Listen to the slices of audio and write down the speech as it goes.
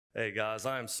Hey guys,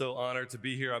 I am so honored to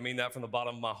be here. I mean that from the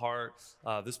bottom of my heart.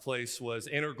 This place was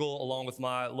integral along with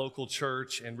my local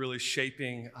church and really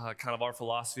shaping kind of our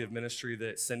philosophy of ministry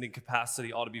that sending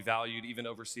capacity ought to be valued even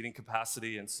over seating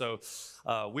capacity. And so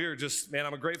we're just, man,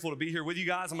 I'm grateful to be here with you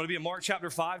guys. I'm going to be in Mark chapter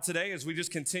 5 today as we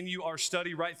just continue our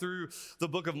study right through the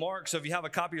book of Mark. So if you have a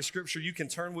copy of scripture, you can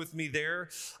turn with me there.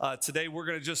 Today we're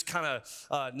going to just kind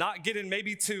of not get in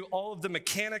maybe to all of the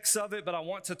mechanics of it, but I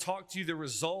want to talk to you the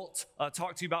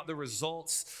about the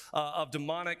results of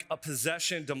demonic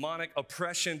possession, demonic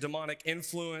oppression, demonic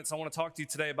influence. I want to talk to you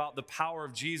today about the power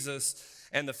of Jesus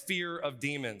and the fear of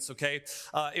demons, okay?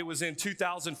 It was in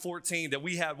 2014 that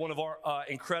we had one of our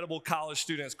incredible college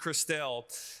students, Christelle,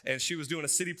 and she was doing a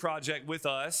city project with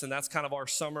us, and that's kind of our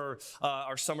summer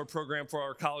program for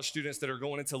our college students that are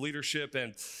going into leadership,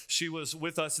 and she was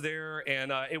with us there,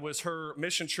 and it was her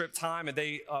mission trip time, and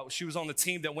she was on the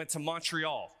team that went to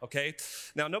Montreal, okay?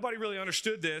 Now, nobody really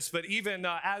understood this, but even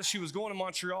as she was going to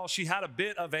Montreal, she had a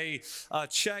bit of a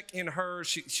check in her.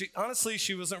 She honestly,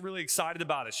 she wasn't really excited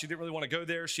about it. She didn't really want to go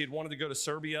there. She had wanted to go to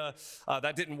Serbia.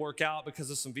 That didn't work out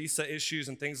because of some visa issues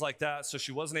and things like that, so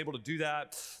she wasn't able to do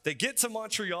that. They get to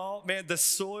Montreal. Man, the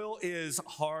soil is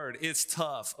hard. It's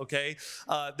tough, okay?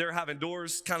 They're having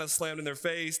doors kind of slammed in their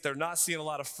face. They're not seeing a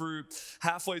lot of fruit.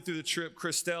 Halfway through the trip,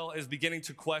 Christelle is beginning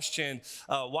to question,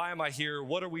 why am I here?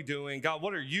 What are we doing? God,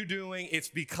 what are you doing? It's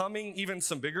becoming even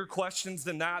some bigger questions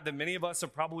than that many of us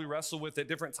have probably wrestled with at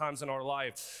different times in our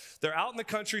life. They're out in the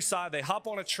countryside. They hop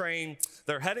on a train.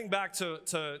 They're heading back to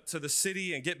the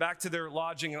city and get back to their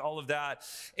lodging and all of that.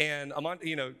 And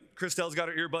Christelle's got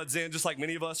her earbuds in just like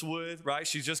many of us would, right?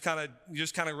 She's just kind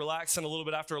of relaxing a little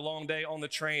bit after a long day on the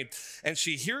train. And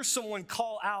she hears someone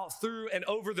call out through and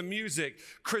over the music,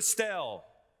 Christelle.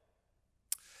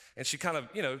 And she kind of,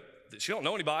 she don't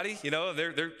know anybody,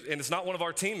 and it's not one of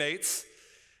our teammates.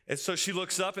 And so she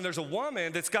looks up, and there's a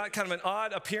woman that's got kind of an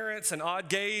odd appearance, an odd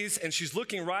gaze, and she's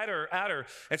looking right at her,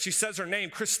 and she says her name,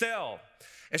 Christelle.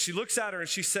 And she looks at her, and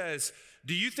she says,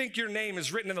 "Do you think your name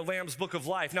is written in the Lamb's Book of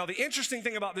Life?" Now, the interesting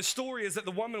thing about this story is that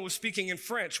the woman was speaking in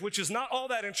French, which is not all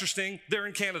that interesting. They're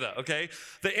in Canada, okay?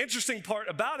 The interesting part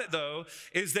about it, though,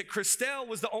 is that Christelle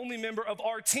was the only member of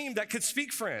our team that could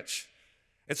speak French.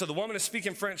 And so the woman is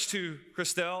speaking French to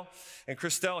Christelle, and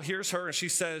Christelle hears her, and she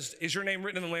says, "Is your name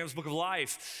written in the Lamb's Book of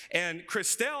Life?" And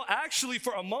Christelle actually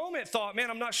for a moment thought, man,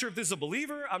 I'm not sure if this is a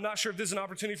believer. I'm not sure if this is an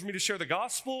opportunity for me to share the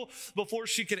gospel. Before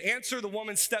she could answer, the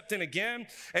woman stepped in again,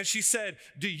 and she said,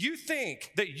 "Do you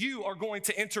think that you are going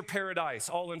to enter paradise?"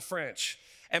 All in French.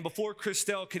 And before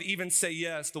Christelle could even say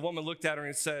yes, the woman looked at her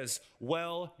and says,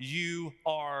 "Well, you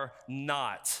are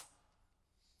not."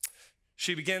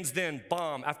 She begins then,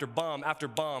 bomb after bomb after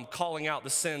bomb, calling out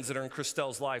the sins that are in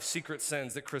Christelle's life, secret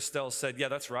sins that Christelle said, "Yeah,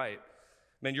 that's right.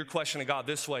 Man, you're questioning God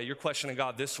this way. You're questioning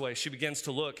God this way." She begins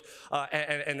to look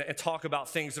and talk about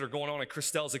things that are going on in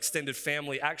Christelle's extended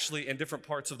family, actually in different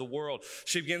parts of the world.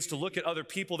 She begins to look at other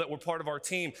people that were part of our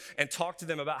team and talk to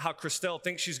them about how Christelle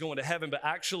thinks she's going to heaven, but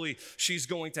actually she's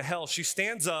going to hell. She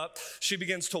stands up. She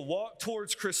begins to walk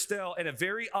towards Christelle in a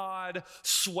very odd,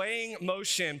 swaying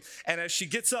motion. And as she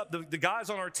gets up, the guys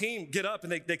on our team get up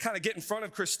and they kind of get in front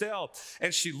of Christelle.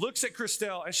 And she looks at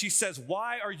Christelle and she says,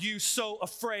 "Why are you so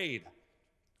afraid?"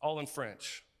 All in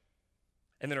French.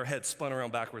 And then her head spun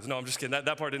around backwards. No, I'm just kidding.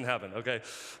 That part didn't happen, okay?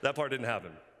 That part didn't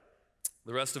happen.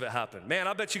 The rest of it happened. Man,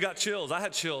 I bet you got chills. I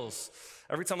had chills.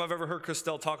 Every time I've ever heard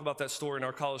Christelle talk about that story in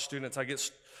our college students, I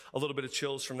get a little bit of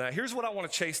chills from that. Here's what I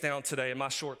want to chase down today in my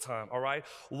short time, all right?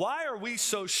 Why are we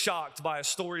so shocked by a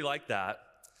story like that?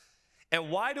 And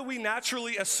why do we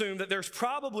naturally assume that there's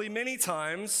probably many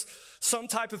times some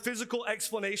type of physical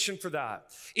explanation for that?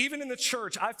 Even in the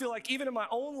church, I feel like even in my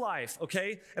own life,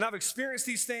 okay, and I've experienced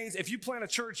these things. If you plant a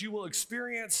church, you will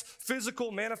experience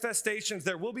physical manifestations.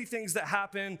 There will be things that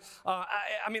happen.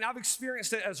 I've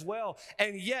experienced it as well.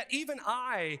 And yet, even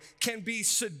I can be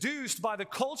seduced by the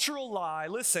cultural lie.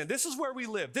 Listen, this is where we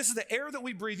live. This is the air that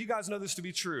we breathe. You guys know this to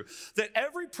be true. That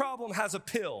every problem has a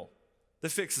pill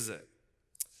that fixes it.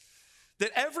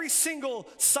 That every single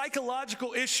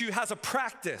psychological issue has a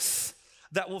practice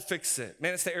that will fix it.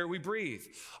 Man, it's the air we breathe.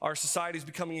 Our society is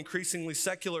becoming increasingly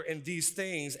secular in these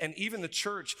things, and even the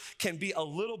church can be a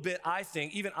little bit, I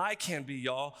think, even I can be,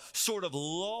 y'all, sort of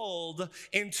lulled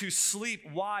into sleep.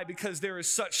 Why? Because there is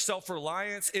such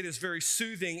self-reliance. It is very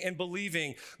soothing in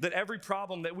believing that every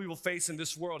problem that we will face in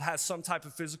this world has some type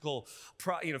of physical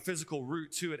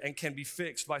root to it and can be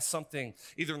fixed by something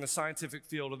either in the scientific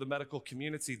field or the medical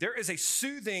community. There is a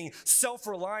soothing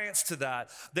self-reliance to that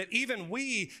even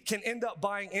we can end up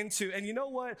buying into. And you know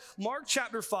what? Mark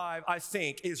chapter 5, I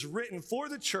think, is written for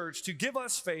the church to give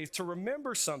us faith, to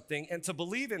remember something and to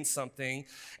believe in something.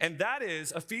 And that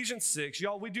is Ephesians 6.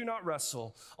 Y'all, we do not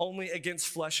wrestle only against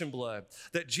flesh and blood.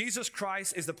 That Jesus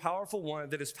Christ is the powerful one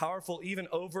that is powerful even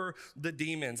over the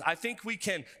demons. I think we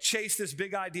can chase this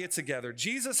big idea together.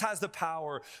 Jesus has the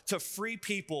power to free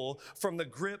people from the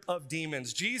grip of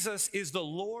demons. Jesus is the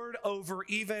Lord over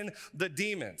even the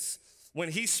demons. When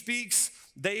he speaks,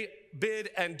 they bid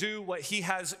and do what he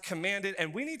has commanded,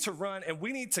 and we need to run and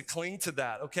we need to cling to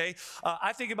that, okay?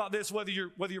 I think about this, whether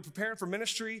you're preparing for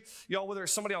ministry, y'all, whether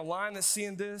it's somebody online that's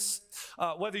seeing this,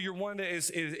 whether you're one that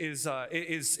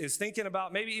is thinking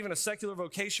about maybe even a secular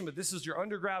vocation, but this is your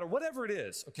undergrad or whatever it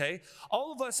is, okay?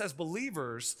 All of us as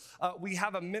believers, we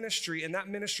have a ministry, and that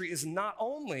ministry is not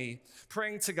only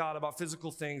praying to God about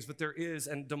physical things, but there is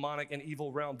a demonic and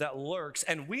evil realm that lurks,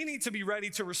 and we need to be ready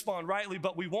to respond rightly,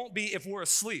 but we won't be if we're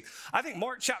asleep. I think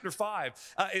Mark chapter 5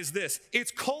 is this.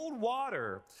 It's cold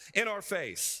water in our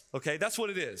face, okay? That's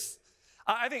what it is.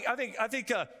 I think,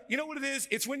 you know what it is?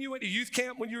 It's when you went to youth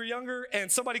camp when you were younger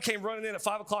and somebody came running in at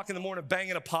 5 o'clock in the morning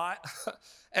banging a pot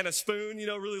and a spoon,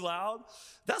 really loud.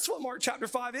 That's what Mark chapter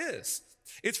 5 is.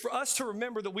 It's for us to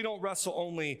remember that we don't wrestle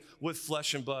only with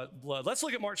flesh and blood. Let's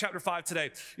look at Mark chapter 5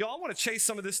 today. Y'all, I want to chase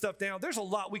some of this stuff down. There's a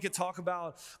lot we could talk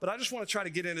about, but I just want to try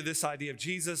to get into this idea of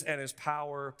Jesus and his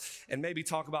power and maybe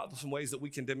talk about some ways that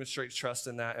we can demonstrate trust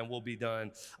in that, and we'll be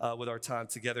done with our time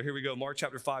together. Here we go. Mark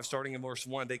chapter 5, starting in verse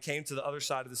 1. They came to the other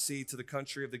side of the sea, to the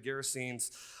country of the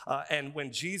Gerasenes, and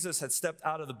when Jesus had stepped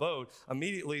out of the boat,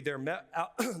 immediately there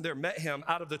met him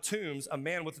out of the tombs a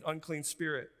man with an unclean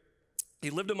spirit. He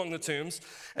lived among the tombs,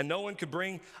 and no one could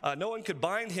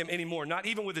bind him anymore, not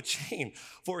even with a chain,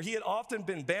 for he had often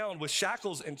been bound with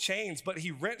shackles and chains, but he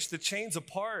wrenched the chains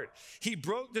apart. He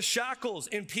broke the shackles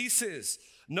in pieces.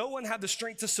 No one had the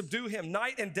strength to subdue him.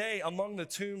 Night and day among the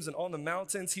tombs and on the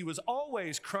mountains, he was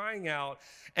always crying out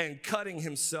and cutting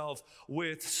himself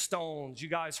with stones. You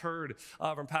guys heard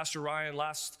from Pastor Ryan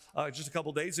just a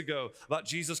couple days ago about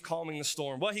Jesus calming the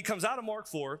storm. Well, he comes out of Mark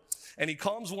 4 and he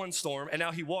calms one storm, and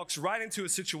now he walks right into a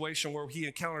situation where he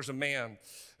encounters a man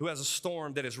who has a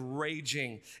storm that is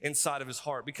raging inside of his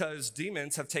heart because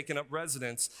demons have taken up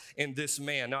residence in this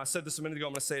man. Now, I said this a minute ago.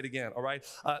 I'm going to say it again, all right?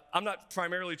 I'm not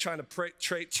primarily trying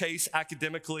to chase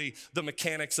academically the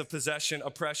mechanics of possession,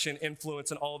 oppression, influence,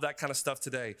 and all of that kind of stuff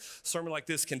today. A sermon like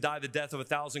this can die the death of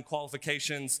 1,000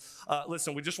 qualifications.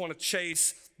 Listen, we just want to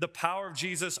chase the power of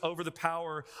Jesus over the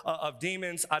power of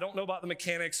demons. I don't know about the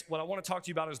mechanics. What I want to talk to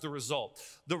you about is the result.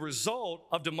 The result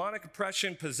of demonic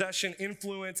oppression, possession,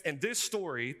 influence, and this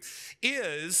story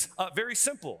is very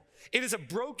simple. It is a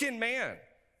broken man.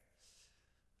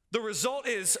 The result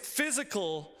is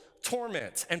physical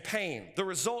torment and pain. The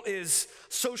result is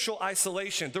social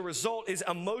isolation. The result is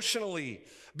emotionally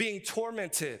being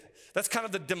tormented. That's kind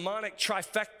of the demonic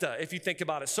trifecta, if you think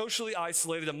about it. Socially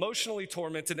isolated, emotionally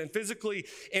tormented, and physically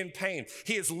in pain.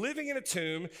 He is living in a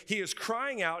tomb. He is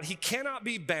crying out. He cannot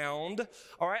be bound.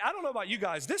 All right, I don't know about you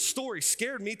guys. This story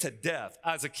scared me to death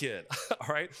as a kid.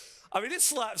 All right, I mean, this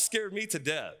slap scared me to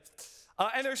death.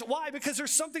 Why? Because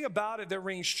there's something about it that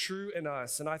rings true in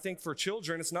us. And I think for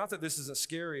children, it's not that this isn't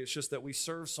scary. It's just that we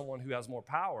serve someone who has more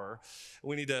power.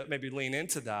 We need to maybe lean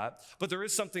into that. But there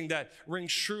is something that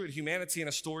rings true in humanity in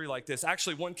a story like this.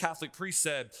 Actually, one Catholic priest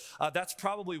said that's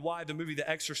probably why the movie The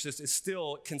Exorcist is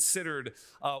still considered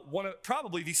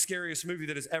probably the scariest movie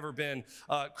that has ever been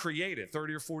created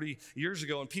 30 or 40 years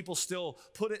ago. And people still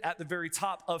put it at the very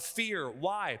top of fear.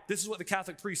 Why? This is what the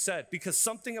Catholic priest said. Because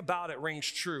something about it rings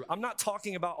true. I'm not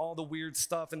talking about all the weird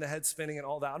stuff and the head spinning and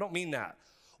all that. I don't mean that.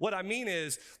 What I mean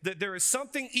is that there is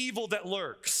something evil that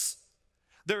lurks.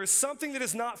 There is something that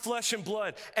is not flesh and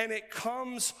blood, and it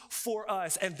comes for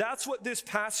us. And that's what this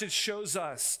passage shows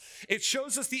us. It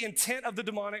shows us the intent of the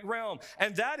demonic realm,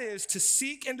 and that is to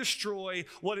seek and destroy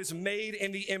what is made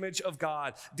in the image of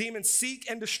God. Demons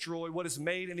seek and destroy what is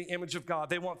made in the image of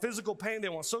God. They want physical pain. They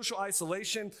want social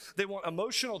isolation. They want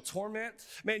emotional torment.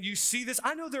 Man, you see this.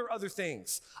 I know there are other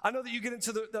things. I know that you get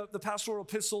into the pastoral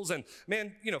epistles, and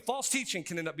man, false teaching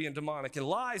can end up being demonic, and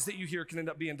lies that you hear can end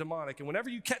up being demonic. And whenever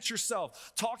you catch yourself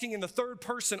talking in the third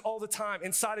person all the time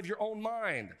inside of your own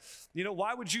mind.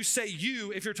 Why would you say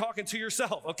you if you're talking to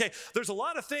yourself? Okay, there's a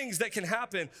lot of things that can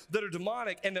happen that are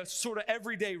demonic in the sort of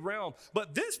everyday realm.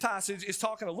 But this passage is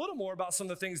talking a little more about some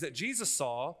of the things that Jesus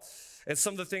saw and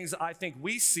some of the things that I think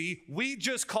we see. We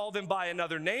just call them by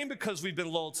another name because we've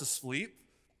been lulled to sleep.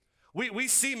 We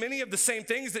see many of the same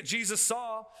things that Jesus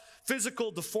saw: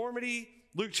 physical deformity,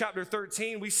 Luke chapter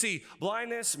 13, we see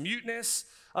blindness, muteness.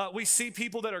 We see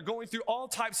people that are going through all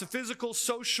types of physical,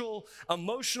 social,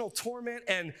 emotional torment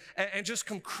and just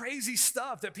some crazy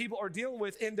stuff that people are dealing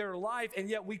with in their life, and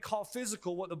yet we call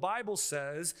physical what the Bible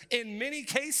says in many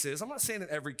cases. I'm not saying in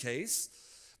every case.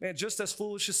 Man, just as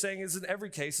foolish as saying it is in every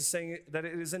case is saying that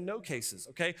it is in no cases,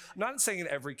 okay? I'm not saying in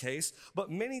every case, but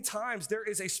many times there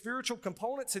is a spiritual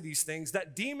component to these things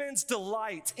that demons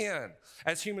delight in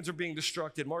as humans are being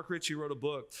destructed. Mark Ritchie wrote a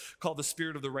book called The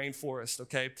Spirit of the Rainforest,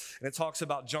 okay? And it talks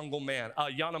about jungle man, a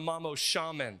Yanomamo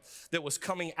shaman that was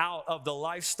coming out of the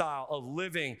lifestyle of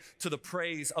living to the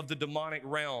praise of the demonic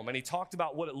realm. And he talked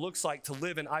about what it looks like to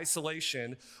live in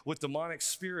isolation with demonic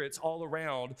spirits all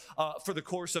around for the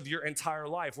course of your entire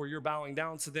life, where you're bowing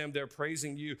down to them, they're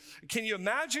praising you. Can you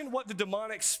imagine what the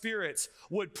demonic spirits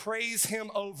would praise him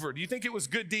over? Do you think it was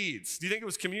good deeds? Do you think it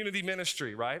was community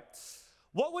ministry, right?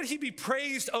 What would he be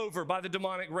praised over by the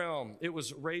demonic realm? It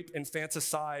was rape,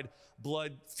 infanticide,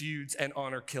 blood feuds, and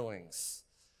honor killings.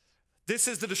 This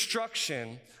is the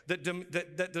destruction that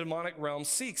the demonic realm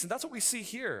seeks. And that's what we see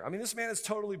here. I mean, this man is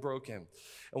totally broken.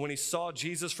 And when he saw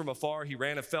Jesus from afar, he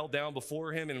ran and fell down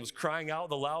before him and was crying out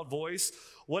with a loud voice,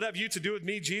 "What have you to do with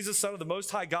me, Jesus, Son of the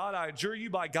Most High God? I adjure you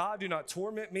by God, do not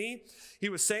torment me." He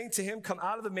was saying to him, "Come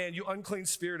out of the man, you unclean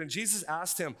spirit." And Jesus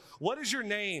asked him, "What is your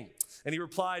name?" And he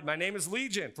replied, "My name is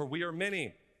Legion, for we are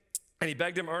many." And he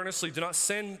begged him earnestly, "Do not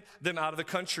send them out of the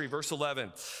country." Verse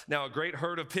 11. Now a great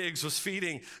herd of pigs was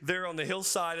feeding there on the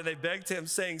hillside, and they begged him,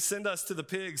 saying, "Send us to the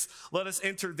pigs, let us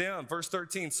enter them." Verse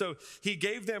 13. So he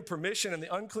gave them permission, and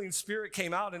the unclean spirit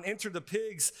came out and entered the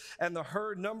pigs, and the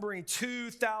herd, numbering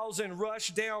 2,000,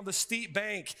 rushed down the steep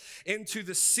bank into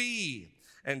the sea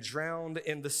and drowned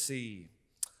in the sea.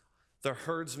 The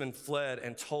herdsmen fled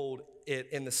and told it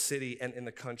in the city and in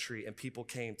the country, and people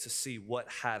came to see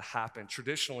what had happened.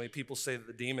 Traditionally, people say that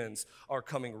the demons are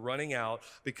coming running out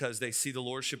because they see the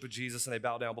lordship of Jesus and they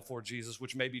bow down before Jesus,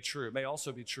 which may be true. It may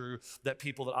also be true that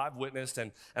people that I've witnessed,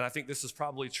 and I think this is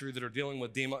probably true, that are dealing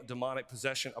with demonic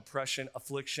possession, oppression,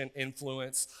 affliction,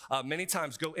 influence, many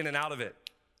times go in and out of it.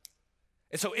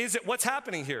 And so what's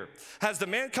happening here? Has the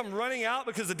man come running out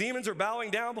because the demons are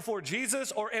bowing down before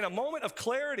Jesus? Or in a moment of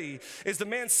clarity, is the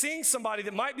man seeing somebody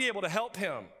that might be able to help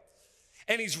him?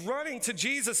 And he's running to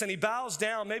Jesus and he bows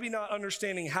down, maybe not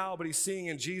understanding how, but he's seeing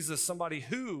in Jesus somebody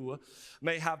who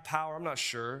may have power. I'm not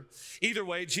sure. Either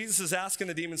way, Jesus is asking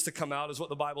the demons to come out, is what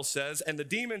the Bible says. And the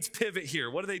demons pivot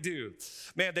here. What do?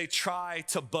 Man, they try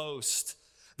to boast.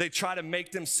 They try to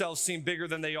make themselves seem bigger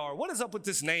than they are. What is up with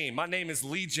this name? My name is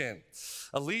Legion.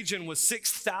 A legion was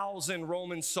 6,000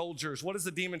 Roman soldiers. What is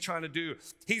the demon trying to do?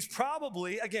 He's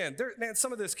probably, again, man,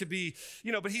 some of this could be,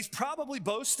 but he's probably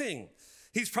boasting.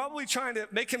 He's probably trying to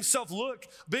make himself look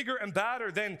bigger and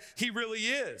badder than he really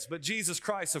is. But Jesus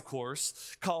Christ, of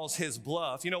course, calls his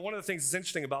bluff. One of the things that's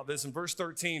interesting about this, in verse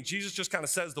 13, Jesus just kind of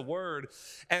says the word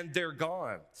and they're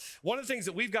gone. One of the things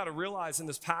that we've got to realize in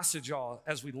this passage, y'all,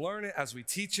 as we learn it, as we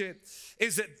teach it,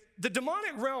 is that the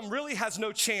demonic realm really has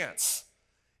no chance.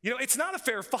 It's not a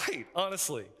fair fight,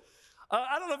 honestly.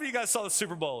 I don't know if you guys saw the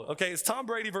Super Bowl, okay? It's Tom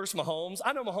Brady versus Mahomes.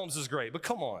 I know Mahomes is great, but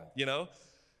come on,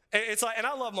 It's like, and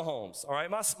I love Mahomes, all right?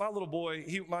 My little boy,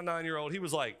 my 9-year-old, he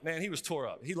was like, man, he was tore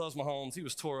up. He loves Mahomes. He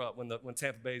was tore up when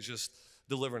Tampa Bay is just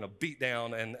delivering a beat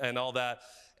down and all that.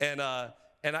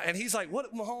 And he's like,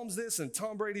 what, Mahomes this and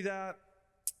Tom Brady that?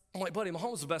 I'm like, buddy,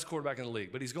 Mahomes is the best quarterback in the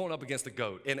league, but he's going up against the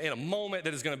GOAT in a moment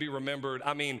that is going to be remembered.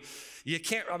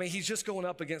 He's just going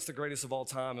up against the greatest of all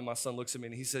time. And my son looks at me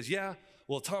and he says, yeah,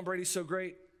 well, Tom Brady's so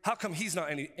great. How come he's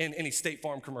not in any State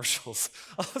Farm commercials?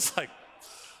 I was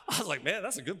like, man,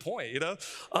 that's a good point,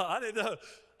 I didn't know.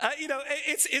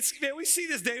 Man, we see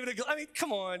this, David.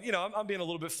 Come on, I'm being a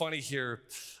little bit funny here.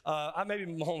 Maybe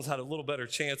Mahomes had a little better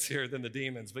chance here than the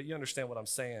demons, but you understand what I'm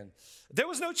saying. There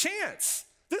was no chance.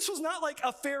 This was not like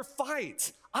a fair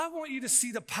fight. I want you to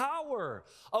see the power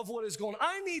of what is going on.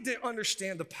 I need to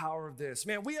understand the power of this.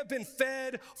 Man, we have been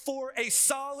fed for a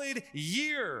solid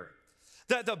year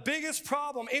that the biggest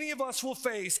problem any of us will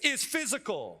face is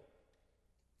physical.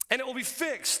 And it will be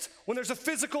fixed when there's a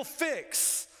physical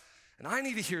fix. And I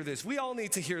need to hear this. We all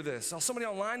need to hear this. Somebody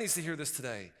online needs to hear this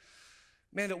today.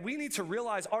 Man, that we need to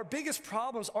realize our biggest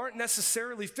problems aren't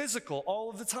necessarily physical all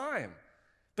of the time.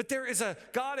 But there is a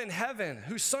God in heaven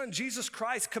whose son, Jesus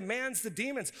Christ, commands the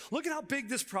demons. Look at how big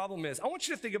this problem is. I want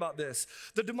you to think about this.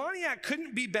 The demoniac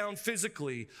couldn't be bound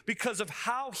physically because of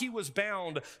how he was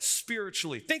bound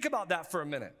spiritually. Think about that for a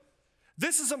minute.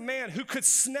 This is a man who could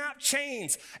snap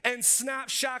chains and snap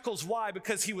shackles. Why?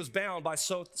 Because he was bound by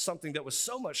something that was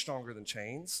so much stronger than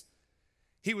chains.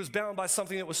 He was bound by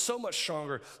something that was so much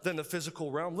stronger than the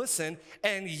physical realm. Listen,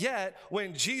 and yet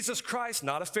when Jesus Christ,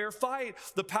 not a fair fight,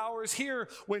 the power is here.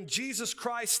 When Jesus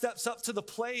Christ steps up to the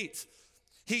plate,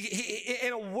 he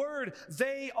in a word,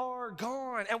 they are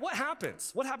gone. And what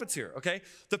happens? What happens here, okay?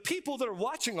 The people that are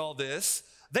watching all this,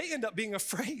 they end up being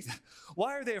afraid.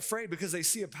 Why are they afraid? Because they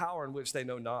see a power in which they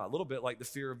know not. A little bit like the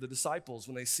fear of the disciples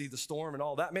when they see the storm and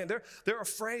all that. Man, they're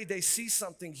afraid. They see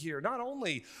something here. Not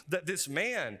only that this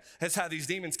man has had these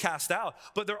demons cast out,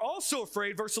 but they're also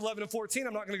afraid, verse 11 and 14,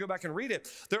 I'm not going to go back and read it.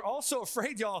 They're also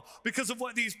afraid, y'all, because of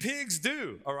what these pigs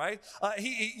do, all right?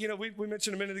 We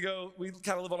mentioned a minute ago, we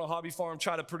kind of live on a hobby farm,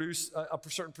 try to produce a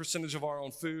certain percentage of our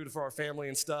own food for our family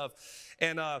and stuff.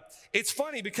 And it's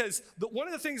funny because one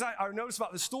of the things I noticed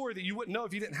about this story that you wouldn't know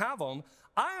if you didn't have them,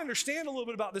 I understand a little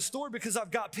bit about this story because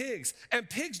I've got pigs, and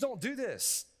pigs don't do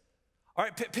this. All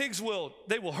right, pigs will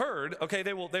herd, okay,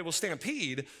 they will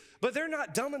stampede, but they're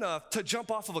not dumb enough to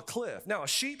jump off of a cliff. Now, a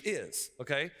sheep is,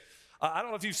 okay? I don't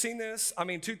know if you've seen this. I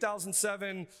mean,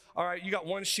 2007, all right, you got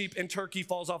one sheep in Turkey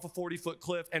falls off a 40-foot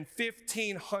cliff, and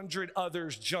 1,500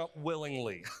 others jump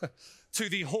willingly. To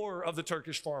the horror of the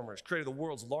Turkish farmers, created the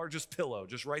world's largest pillow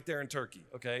just right there in Turkey,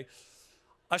 okay?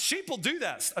 A sheep will do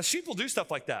that. A sheep will do stuff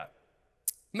like that.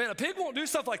 Man, a pig won't do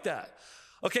stuff like that.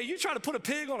 Okay, you try to put a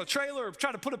pig on a trailer or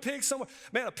try to put a pig somewhere.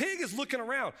 Man, a pig is looking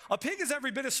around. A pig is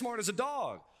every bit as smart as a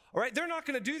dog. All right, they're not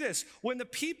going to do this. When the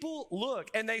people look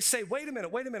and they say, wait a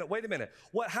minute,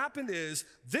 what happened is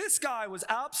this guy was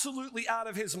absolutely out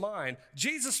of his mind.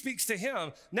 Jesus speaks to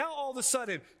him. Now all of a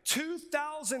sudden,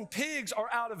 2,000 pigs are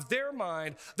out of their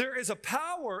mind. There is a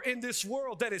power in this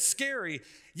world that is scary,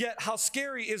 yet how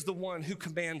scary is the one who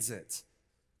commands it?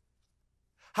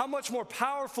 How much more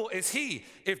powerful is he?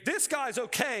 If this guy's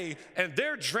okay and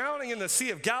they're drowning in the Sea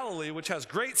of Galilee, which has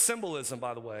great symbolism,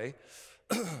 by the way,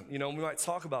 we might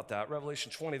talk about that.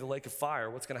 Revelation 20, the lake of fire,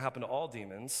 what's going to happen to all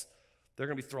demons? They're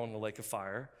going to be thrown in the lake of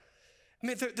fire. I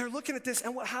mean, they're looking at this,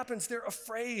 and what happens? They're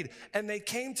afraid, and they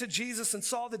came to Jesus and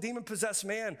saw the demon-possessed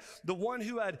man, the one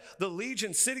who had the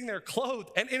legion sitting there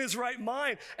clothed and in his right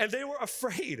mind, and they were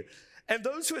afraid. And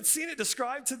those who had seen it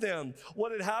described to them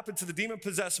what had happened to the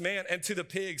demon-possessed man and to the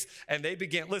pigs. And they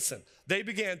began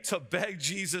to beg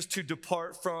Jesus to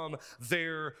depart from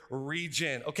their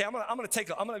region. Okay, I'm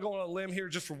gonna go on a limb here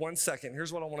just for 1 second.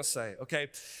 Here's what I want to say, okay?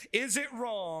 Is it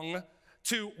wrong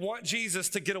to want Jesus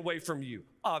to get away from you?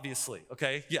 Obviously,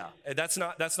 okay? Yeah, that's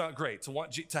not great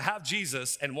to have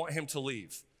Jesus and want him to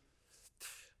leave.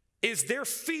 Is their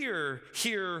fear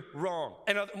here wrong?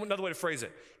 Another way to phrase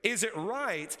it, is it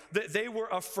right that they were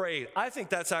afraid? I think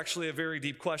that's actually a very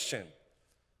deep question.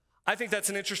 I think that's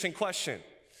an interesting question.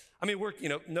 I mean,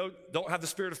 don't have the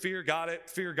spirit of fear, got it,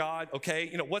 fear God,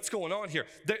 okay? What's going on here?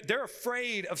 They're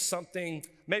afraid of something.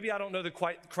 Maybe I don't know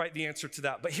quite the answer to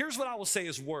that, but here's what I will say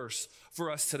is worse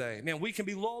for us today. Man, we can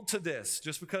be lulled to this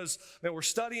just because, man, we're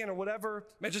studying or whatever.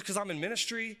 Man, just because I'm in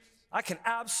ministry, I can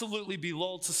absolutely be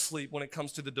lulled to sleep when it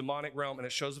comes to the demonic realm, and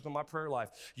it shows up in my prayer life.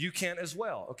 You can as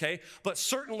well, okay? But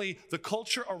certainly the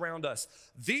culture around us,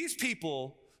 these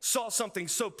people saw something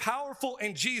so powerful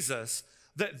in Jesus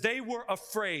that they were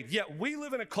afraid. Yet we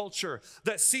live in a culture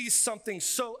that sees something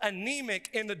so anemic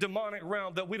in the demonic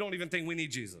realm that we don't even think we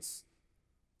need Jesus.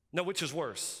 Now, which is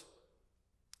worse?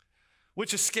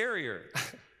 Which is scarier?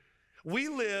 We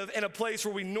live in a place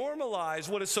where we normalize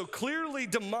what is so clearly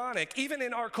demonic. Even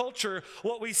in our culture,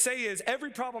 what we say is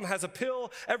every problem has a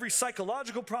pill, every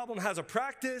psychological problem has a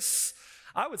practice.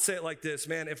 I would say it like this,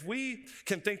 man, if we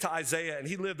can think to Isaiah and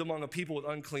he lived among a people with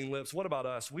unclean lips, what about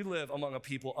us? We live among a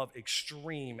people of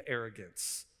extreme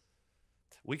arrogance.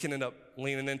 We can end up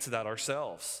leaning into that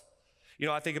ourselves.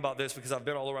 I think about this because I've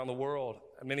been all around the world.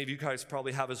 Many of you guys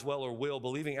probably have as well or will.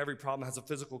 Believing every problem has a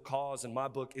physical cause in my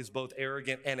book is both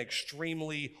arrogant and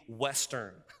extremely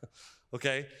Western,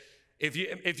 okay? If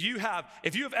you have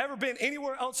ever been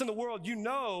anywhere else in the world, you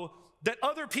know that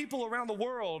other people around the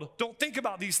world don't think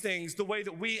about these things the way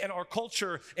that we and our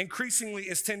culture increasingly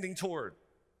is tending toward.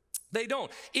 They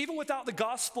don't. Even without the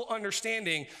gospel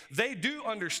understanding, they do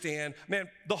understand, man,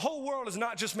 the whole world is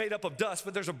not just made up of dust,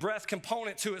 but there's a breath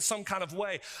component to it some kind of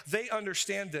way. They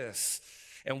understand this,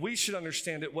 and we should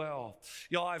understand it well.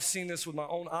 Y'all, I've seen this with my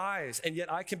own eyes, and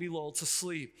yet I can be lulled to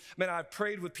sleep. Man, I've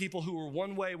prayed with people who were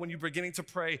one way when you're beginning to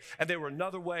pray, and they were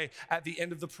another way at the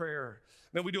end of the prayer.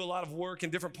 Man, we do a lot of work in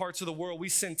different parts of the world. We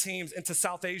send teams into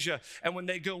South Asia, and when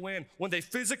they go in, when they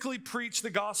physically preach the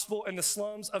gospel in the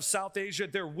slums of South Asia,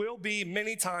 there will be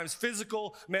many times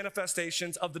physical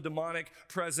manifestations of the demonic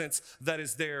presence that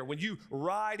is there. When you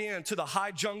ride into the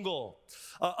high jungle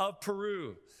of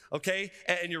Peru, okay,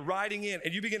 and you're riding in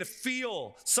and you begin to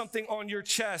feel something on your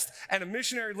chest, and a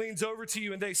missionary leans over to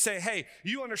you and they say, hey,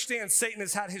 you understand Satan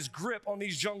has had his grip on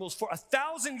these jungles for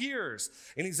 1,000 years,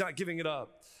 and he's not giving it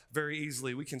up very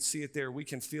easily. We can see it there. We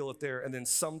can feel it there. And then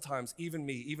sometimes, even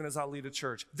me, even as I lead a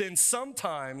church, then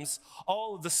sometimes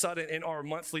all of a sudden in our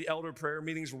monthly elder prayer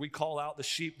meetings where we call out the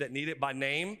sheep that need it by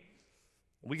name,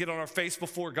 we get on our face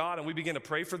before God and we begin to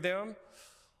pray for them.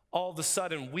 All of a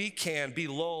sudden we can be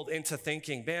lulled into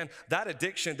thinking, man, that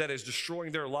addiction that is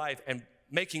destroying their life and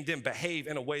making them behave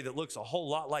in a way that looks a whole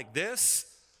lot like this,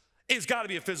 it's got to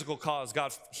be a physical cause.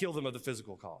 God, heal them of the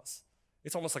physical cause.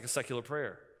 It's almost like a secular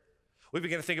prayer. We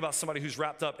begin to think about somebody who's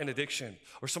wrapped up in addiction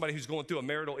or somebody who's going through a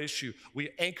marital issue.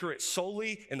 We anchor it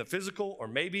solely in the physical or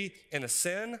maybe in a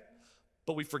sin,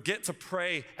 but we forget to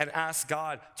pray and ask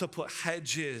God to put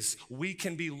hedges. We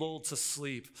can be lulled to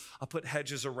sleep. I put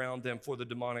hedges around them for the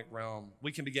demonic realm.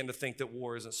 We can begin to think that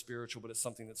war isn't spiritual, but it's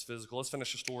something that's physical. Let's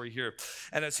finish the story here.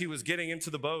 And as he was getting into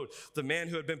the boat, the man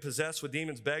who had been possessed with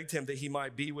demons begged him that he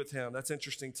might be with him. That's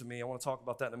interesting to me. I want to talk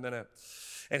about that in a minute.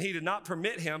 And he did not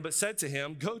permit him, but said to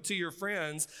him, go to your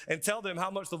friends and tell them how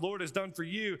much the Lord has done for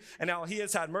you and how he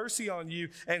has had mercy on you.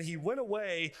 And he went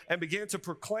away and began to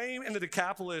proclaim in the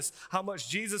Decapolis how much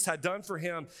Jesus had done for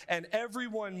him. And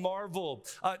everyone marveled.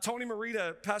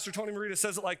 Pastor Tony Merida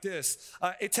says it like this.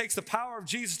 It takes the power of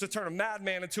Jesus to turn a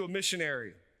madman into a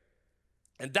missionary.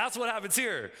 And that's what happens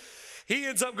here. He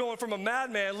ends up going from a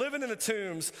madman living in the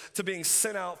tombs to being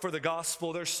sent out for the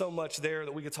gospel. There's so much there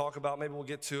that we could talk about. Maybe we'll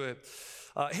get to it.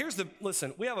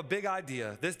 Listen, we have a big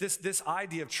idea. This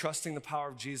idea of trusting the power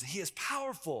of Jesus. He is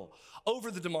powerful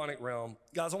over the demonic realm.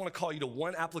 Guys, I want to call you to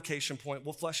one application point.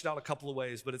 We'll flesh it out a couple of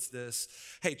ways, but it's this.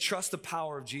 Hey, trust the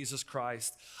power of Jesus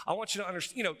Christ. I want you to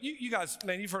understand, you guys,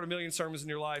 man, you've heard a million sermons in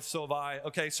your life, so have I.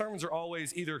 Okay, sermons are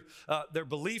always either they're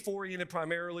belief-oriented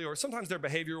primarily, or sometimes they're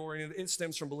behavior-oriented. It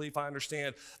stems from belief, I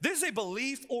understand. This is a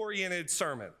belief-oriented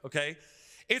sermon, okay?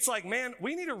 It's like, man,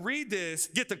 we need to read this,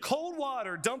 get the cold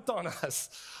water dumped on us,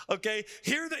 okay?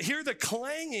 Hear the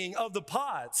clanging of the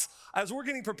pots as we're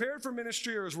getting prepared for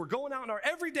ministry or as we're going out in our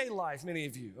everyday life, many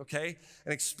of you, okay?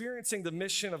 And experiencing the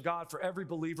mission of God for every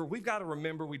believer. We've got to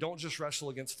remember we don't just wrestle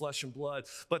against flesh and blood,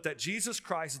 but that Jesus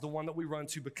Christ is the one that we run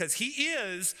to because he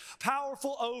is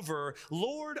powerful over,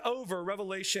 Lord over,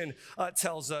 Revelation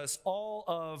tells us,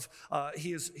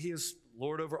 he is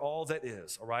Lord over all that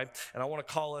is, all right? And I want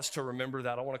to call us to remember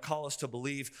that. I want to call us to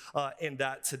believe in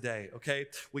that today, okay?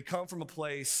 We come from a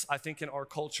place, I think, in our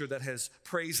culture that has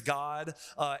praised God,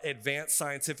 advanced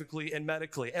scientifically and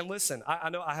medically. And listen, I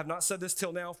know I have not said this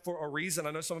till now for a reason.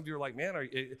 I know some of you are like, man,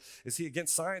 is he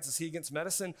against science? Is he against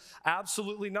medicine?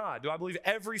 Absolutely not. Do I believe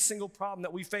every single problem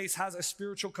that we face has a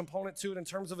spiritual component to it in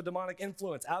terms of a demonic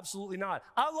influence? Absolutely not.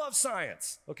 I love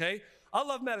science, okay? I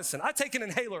love medicine. I take an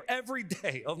inhaler every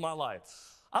day of my life.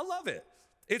 I love it.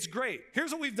 It's great.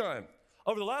 Here's what we've done.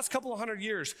 Over the last couple of 100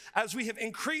 years, as we have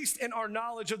increased in our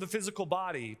knowledge of the physical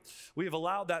body, we have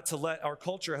allowed that to our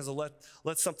culture has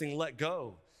let something let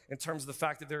go in terms of the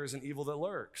fact that there is an evil that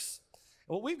lurks.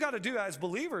 What we've got to do as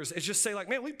believers is just say, like,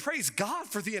 man, we praise God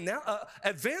for the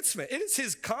advancement. It is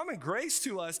his common grace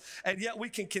to us, and yet we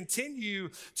can continue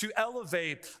to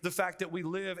elevate the fact that we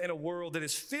live in a world that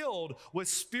is filled with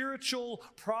spiritual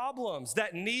problems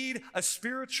that need a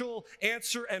spiritual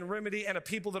answer and remedy and a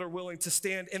people that are willing to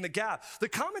stand in the gap. The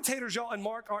commentators, y'all, and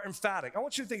Mark are emphatic. I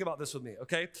want you to think about this with me,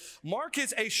 okay? Mark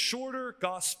is a shorter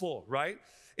gospel, right?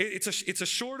 It's a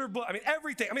shorter book. I mean,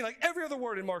 everything. I mean, like every other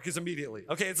word in Mark is immediately.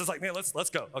 Okay, it's just like, man, let's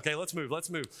go. Okay, let's move.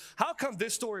 How come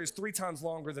this story is 3 times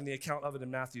longer than the account of it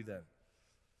in Matthew then?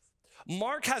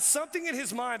 Mark has something in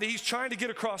his mind that he's trying to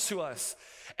get across to us.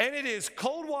 And it is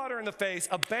cold water in the face,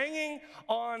 a banging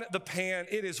on the pan.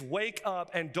 It is wake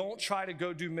up and don't try to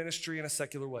go do ministry in a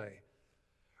secular way.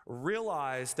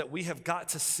 Realize that we have got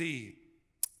to see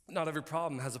not every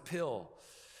problem has a pill.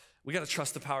 We got to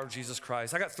trust the power of Jesus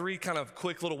Christ. I got 3 kind of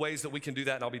quick little ways that we can do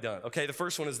that and I'll be done. Okay, the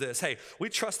first one is this. Hey, we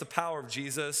trust the power of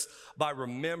Jesus by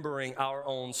remembering our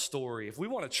own story. If we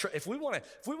want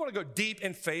to go deep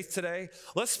in faith today,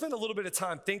 let's spend a little bit of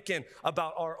time thinking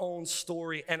about our own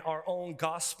story and our own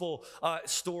gospel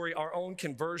story, our own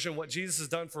conversion, what Jesus has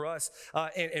done for us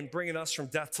and bringing us from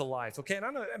death to life. Okay, and I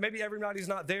know maybe everybody's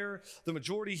not there. The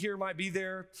majority here might be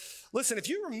there. Listen, if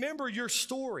you remember your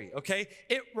story, okay,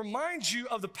 it reminds you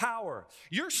of the power.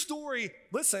 Your story,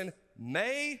 listen,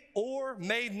 may or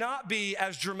may not be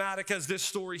as dramatic as this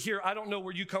story here. I don't know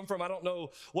where you come from. I don't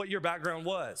know what your background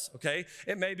was, okay?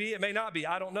 It may be, it may not be.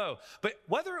 I don't know. But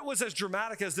whether it was as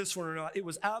dramatic as this one or not, it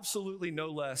was absolutely no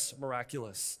less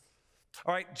miraculous.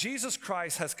 All right, Jesus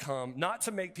Christ has come not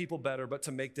to make people better, but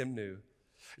to make them new.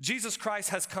 Jesus Christ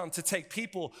has come to take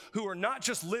people who are not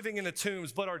just living in the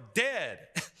tombs, but are dead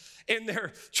in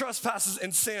their trespasses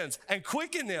and sins and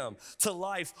quicken them to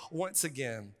life once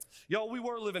again. Y'all, we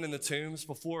were living in the tombs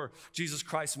before Jesus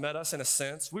Christ met us in a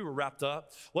sense. We were wrapped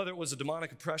up, whether it was a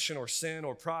demonic oppression or sin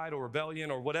or pride or rebellion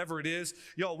or whatever it is.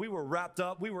 Y'all, we were wrapped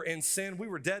up. We were in sin. We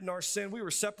were dead in our sin. We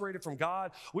were separated from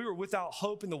God. We were without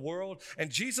hope in the world.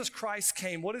 And Jesus Christ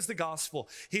came. What is the gospel?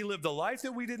 He lived the life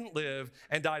that we didn't live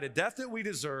and died a death that we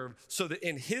deserved so that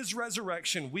in his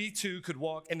resurrection, we too could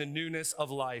walk in the newness of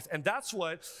life. And that's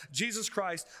what Jesus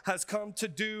Christ has come to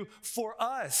do for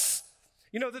us.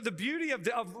 You know, the beauty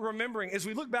of remembering is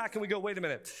we look back and we go, wait a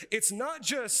minute. It's not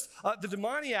just the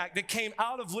demoniac that came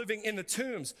out of living in the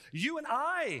tombs. You and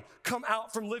I come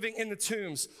out from living in the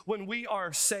tombs when we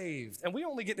are saved. And we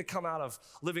only get to come out of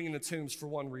living in the tombs for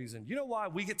one reason. You know why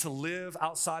we get to live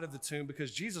outside of the tomb?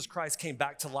 Because Jesus Christ came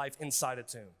back to life inside a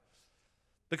tomb.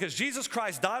 Because Jesus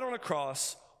Christ died on a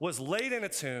cross, was laid in a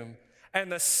tomb,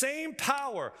 and the same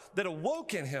power that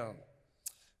awoke in him,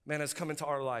 man, has come into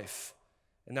our life.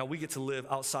 And now we get to live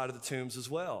outside of the tombs as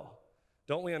well.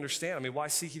 Don't we understand? I mean, why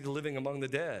seek ye the living among the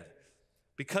dead?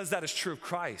 Because that is true of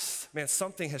Christ. Man,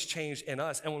 something has changed in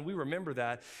us. And when we remember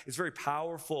that, it's very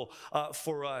powerful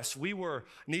for us. We were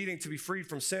needing to be freed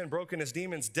from sin, brokenness,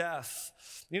 demons, death.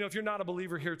 You know, if you're not a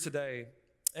believer here today,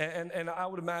 and I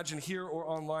would imagine here or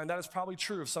online, that is probably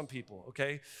true of some people,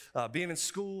 okay? Being in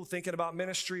school, thinking about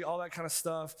ministry, all that kind of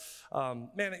stuff.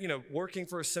 Man, you know, working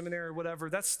for a seminary or whatever,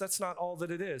 that's not all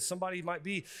that it is. Somebody might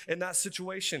be in that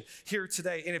situation here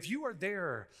today. And if you are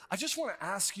there, I just want to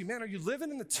ask you, man, are you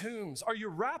living in the tombs? Are you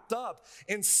wrapped up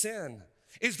in sin?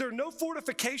 Is there no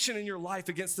fortification in your life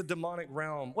against the demonic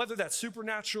realm, whether that's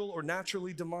supernatural or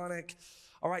naturally demonic?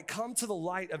 All right, come to the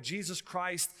light of Jesus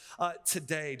Christ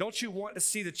today. Don't you want to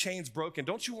see the chains broken?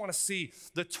 Don't you want to see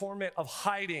the torment of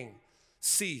hiding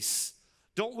cease?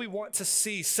 Don't we want to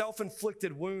see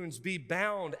self-inflicted wounds be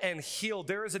bound and healed?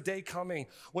 There is a day coming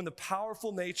when the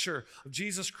powerful nature of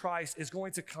Jesus Christ is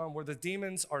going to come, where the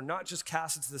demons are not just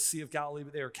cast into the Sea of Galilee,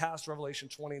 but they are cast, Revelation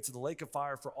 20, into the lake of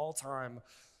fire for all time.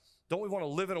 Don't we want to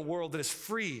live in a world that is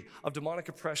free of demonic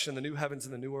oppression, the new heavens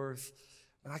and the new earth?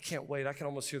 And I can't wait. I can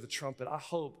almost hear the trumpet. I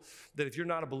hope that if you're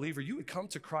not a believer, you would come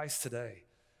to Christ today.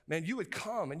 Man, you would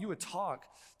come and you would talk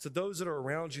to those that are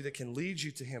around you that can lead you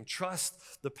to him. Trust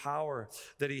the power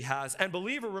that he has. And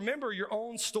believer, remember your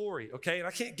own story, okay? And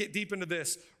I can't get deep into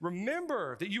this.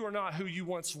 Remember that you are not who you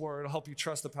once were. It'll help you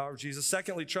trust the power of Jesus.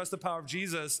 Secondly, trust the power of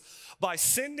Jesus by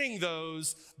sending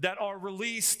those that are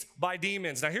released by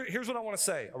demons. Now, here's what I want to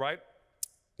say, all right?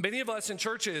 Many of us in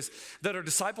churches that are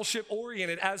discipleship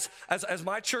oriented, as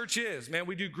my church is, man,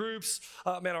 we do groups,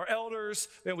 man, our elders,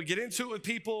 man, we get into it with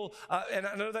people, and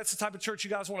I know that's the type of church you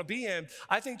guys want to be in.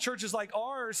 I think churches like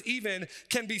ours even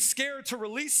can be scared to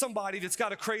release somebody that's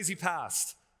got a crazy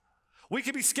past. We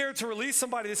can be scared to release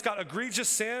somebody that's got egregious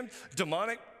sin,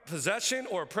 demonic possession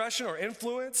or oppression or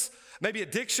influence, maybe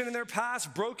addiction in their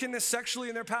past, brokenness sexually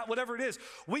in their past, whatever it is.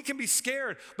 We can be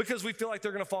scared because we feel like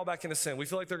they're going to fall back into sin. We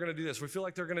feel like they're going to do this. We feel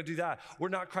like they're going to do that. We're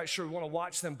not quite sure. We want to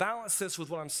watch them. Balance this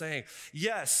with what I'm saying.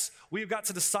 Yes, we've got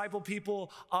to disciple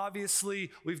people.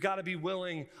 Obviously, we've got to be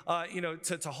willing,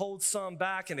 to hold some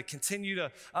back and to continue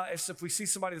to, if we see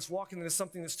somebody that's walking into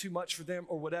something that's too much for them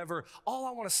or whatever. All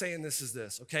I want to say in this is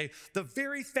this, okay? The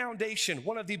very foundation,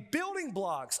 one of the building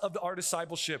blocks of our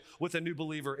discipleship with a new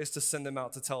believer is to send them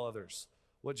out to tell others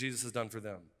what Jesus has done for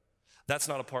them. That's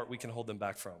not a part we can hold them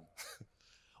back from.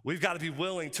 We've got to be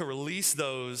willing to release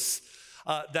those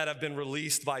that have been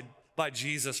released by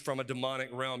Jesus from a demonic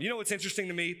realm. You know what's interesting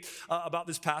to me about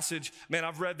this passage? Man,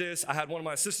 I've read this. I had one of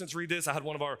my assistants read this. I had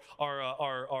one of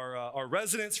our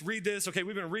residents read this. Okay,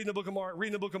 we've been reading the book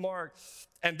of Mark.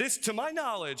 And this, to my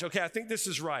knowledge, okay, I think this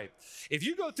is right. If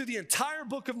you go through the entire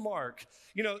book of Mark,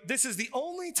 you know, this is the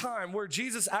only time where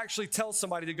Jesus actually tells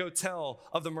somebody to go tell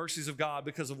of the mercies of God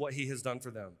because of what he has done for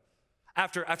them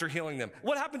after healing them.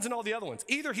 What happens in all the other ones?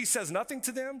 Either he says nothing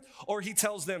to them or he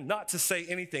tells them not to say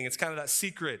anything. It's kind of that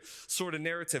secret sort of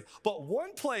narrative. But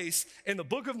one place in the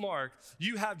book of Mark,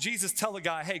 you have Jesus tell a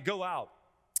guy, hey, go out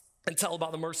and tell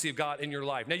about the mercy of God in your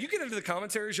life. Now, you get into the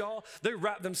commentaries, y'all, they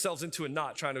wrap themselves into a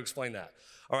knot trying to explain that,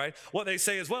 all right? What they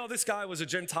say is, well, this guy was a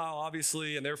Gentile,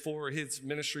 obviously, and therefore his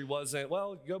ministry wasn't.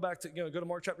 Well, go to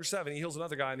Mark chapter 7. He heals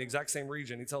another guy in the exact same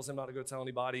region. He tells him not to go tell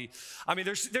anybody. I mean,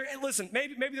 listen,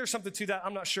 maybe there's something to that.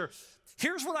 I'm not sure.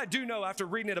 Here's what I do know after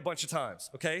reading it a bunch of times,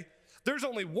 okay? There's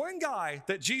only one guy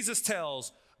that Jesus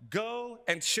tells, go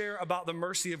and share about the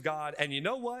mercy of God. And you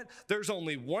know what? There's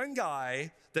only one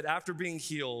guy that after being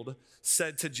healed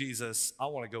said to Jesus, I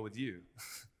want to go with you.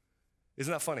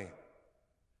 Isn't that funny?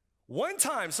 One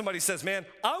time somebody says, man,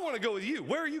 I want to go with you.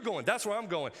 Where are you going? That's where I'm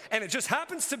going. And it just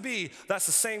happens to be that's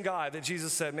the same guy that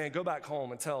Jesus said, man, go back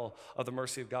home and tell of the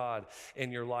mercy of God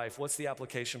in your life. What's the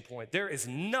application point? There is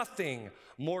nothing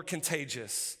more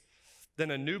contagious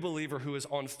than a new believer who is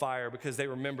on fire because they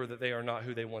remember that they are not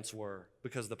who they once were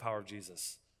because of the power of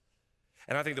Jesus.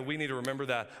 And I think that we need to remember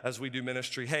that as we do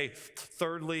ministry. Hey,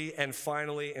 thirdly and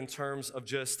finally, in terms of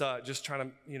just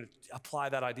trying to apply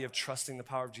that idea of trusting the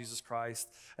power of Jesus Christ,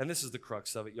 and this is the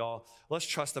crux of it, y'all. Let's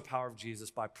trust the power of Jesus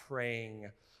by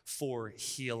praying for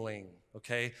healing,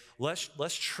 okay?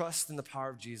 Let's trust in the power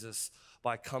of Jesus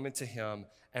by coming to him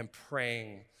and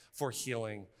praying for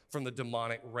healing from the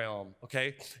demonic realm,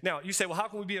 okay? Now, you say, well, how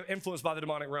can we be influenced by the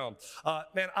demonic realm?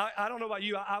 Man, I don't know about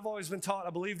you. I've always been taught, I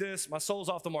believe this, my soul's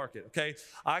off the market, okay?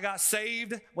 I got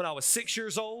saved when I was 6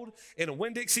 years old in a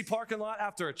Winn-Dixie parking lot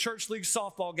after a church league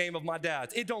softball game of my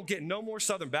dad's. It don't get no more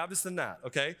Southern Baptist than that,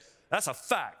 okay? That's a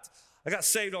fact. I got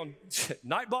saved on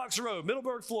Nightbox Road,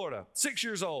 Middleburg, Florida, 6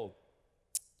 years old.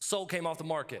 Soul came off the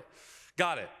market.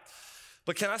 Got it.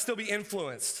 But can I still be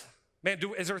influenced? Man,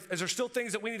 is there still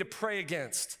things that we need to pray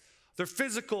against? There are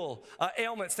physical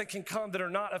ailments that can come that are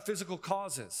not of physical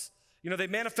causes. They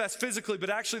manifest physically, but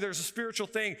actually there's a spiritual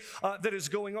thing that is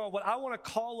going on. What I want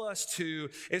to call us to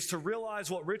is to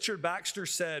realize what Richard Baxter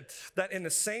said, that in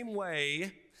the same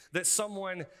way that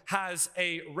someone has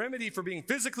a remedy for being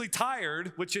physically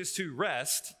tired, which is to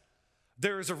rest,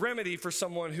 there is a remedy for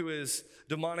someone who is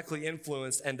demonically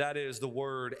influenced, and that is the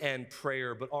word and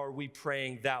prayer. But are we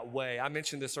praying that way? I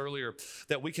mentioned this earlier,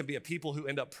 that we can be a people who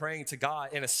end up praying to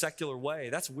God in a secular way.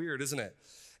 That's weird, isn't it?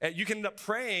 You can end up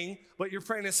praying, but you're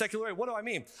praying in a secular way. What do I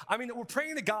mean? I mean that we're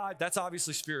praying to God, that's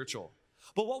obviously spiritual.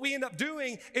 But what we end up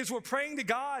doing is we're praying to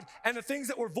God, and the things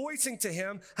that we're voicing to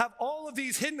him have all of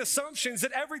these hidden assumptions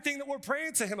that everything that we're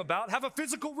praying to him about have a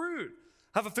physical root,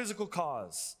 have a physical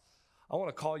cause. I want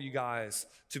to call you guys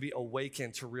to be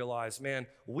awakened to realize, man,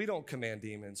 we don't command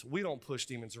demons. We don't push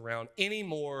demons around any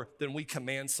more than we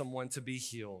command someone to be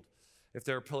healed. If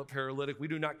they're paralytic, we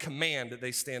do not command that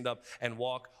they stand up and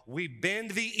walk. We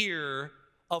bend the ear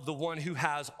of the one who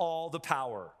has all the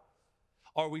power.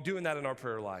 Are we doing that in our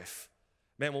prayer life?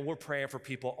 Man, when we're praying for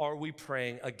people, are we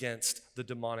praying against the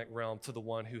demonic realm to the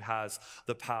one who has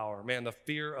the power? Man, the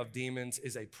fear of demons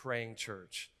is a praying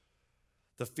church.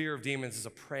 The fear of demons is a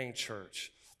praying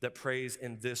church that prays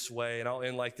in this way. And I'll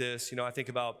end like this. I think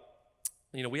about,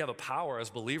 we have a power as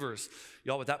believers,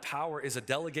 y'all, but that power is a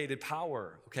delegated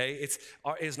power, okay?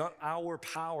 It's not our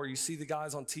power. You see the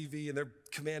guys on TV and they're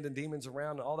commanding demons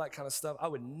around and all that kind of stuff. I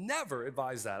would never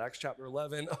advise that. Acts chapter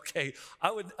 11, okay?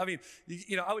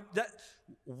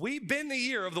 We bend the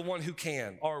ear of the one who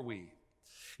can, are we?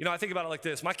 I think about it like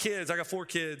this. My kids, I got 4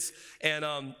 kids, and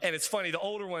it's funny, the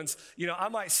older ones, I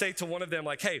might say to one of them,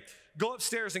 like, hey, go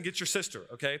upstairs and get your sister,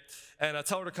 okay? And I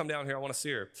tell her to come down here, I want to see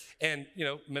her. And,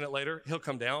 a minute later, he'll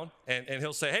come down, and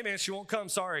he'll say, hey, man, she won't come,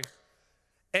 sorry.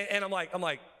 And I'm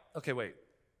like, okay, wait.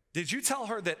 Did you tell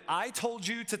her that I told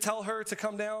you to tell her to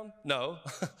come down? No.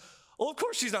 Well, of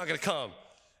course she's not going to come.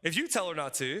 If you tell her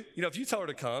not to, if you tell her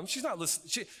to come, she's not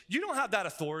listening. You don't have that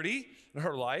authority in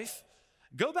her life.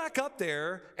 Go back up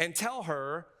there and tell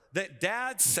her that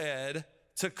Dad said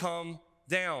to come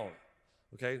down.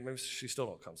 Okay, maybe she still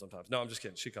don't come sometimes. No, I'm just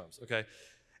kidding, she comes, okay?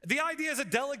 The idea is a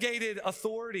delegated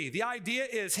authority. The idea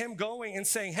is him going and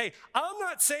saying, hey, I'm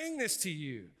not saying this to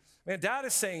you. Man, Dad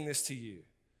is saying this to you.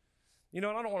 And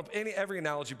I don't want every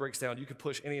analogy breaks down. You could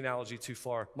push any analogy too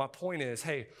far. My point is,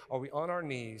 hey, are we on our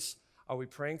knees? Are we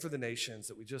praying for the nations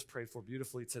that we just prayed for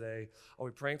beautifully today? Are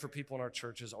we praying for people in our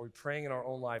churches? Are we praying in our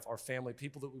own life, our family,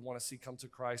 people that we want to see come to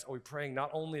Christ? Are we praying not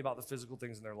only about the physical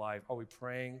things in their life? Are we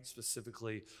praying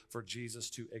specifically for Jesus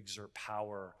to exert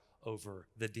power over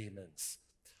the demons?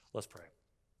 Let's pray.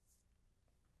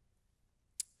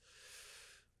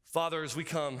 Father, as we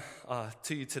come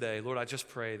to you today, Lord, I just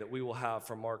pray that we will have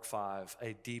from Mark 5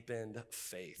 a deepened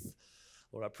faith.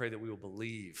 Lord, I pray that we will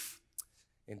believe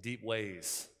in deep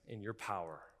ways in your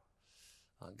power.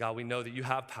 God, we know that you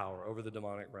have power over the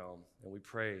demonic realm, and we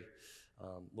pray,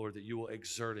 Lord, that you will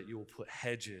exert it. You will put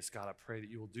hedges. God, I pray that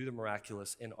you will do the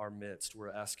miraculous in our midst.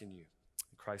 We're asking you.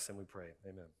 In Christ's name we pray.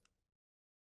 Amen.